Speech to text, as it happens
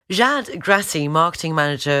Jad Grassi, marketing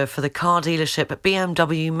manager for the car dealership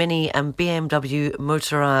BMW Mini and BMW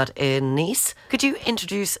Motorrad in Nice. Could you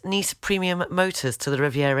introduce Nice Premium Motors to the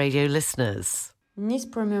Riviera Radio listeners? Nice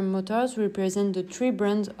Premium Motors represent the three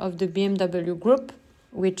brands of the BMW Group,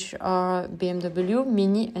 which are BMW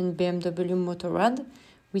Mini and BMW Motorrad.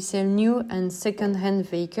 We sell new and second-hand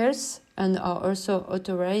vehicles and are also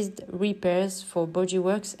authorized repairs for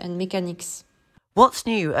bodyworks and mechanics. What's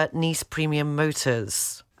new at Nice Premium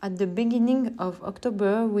Motors? At the beginning of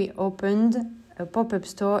October, we opened a pop-up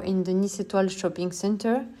store in the Nice Étoile shopping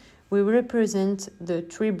center. We represent the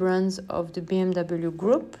three brands of the BMW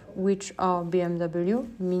Group, which are BMW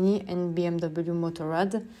Mini and BMW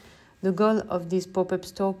Motorrad. The goal of this pop-up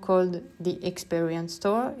store, called the Experience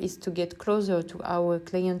Store, is to get closer to our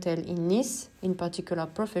clientele in Nice, in particular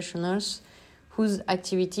professionals, whose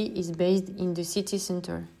activity is based in the city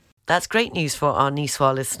center. That's great news for our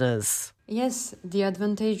Niçois listeners. Yes, the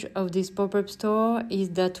advantage of this pop-up store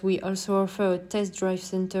is that we also offer a test drive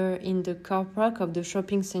center in the car park of the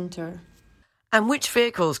shopping center. And which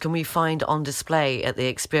vehicles can we find on display at the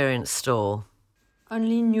Experience Store?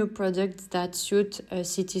 Only new products that suit a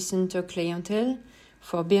city center clientele.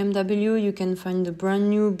 For BMW, you can find the brand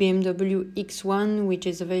new BMW X1, which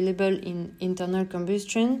is available in internal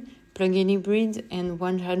combustion, plug-in hybrid, and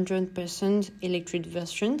 100% electric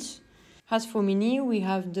versions. As for Mini, we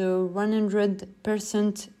have the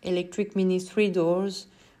 100% electric Mini 3 doors,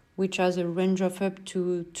 which has a range of up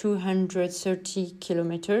to 230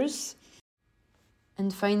 kilometers.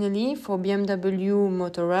 And finally, for BMW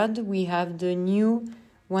Motorrad, we have the new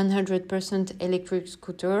 100% electric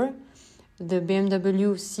scooter. The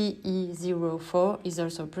BMW CE04 is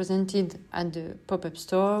also presented at the pop-up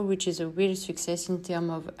store, which is a real success in terms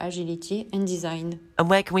of agility and design. And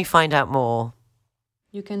where can we find out more?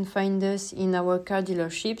 You can find us in our car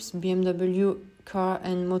dealerships. BMW Car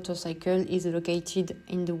and Motorcycle is located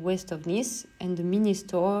in the west of Nice, and the mini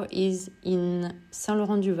store is in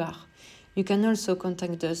Saint-Laurent-du-Var. You can also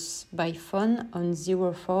contact us by phone on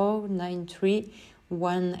 0493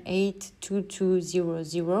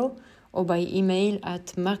 182200 or by email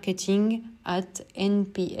at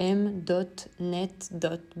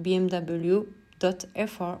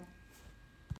marketing@npm.net.bmw.fr.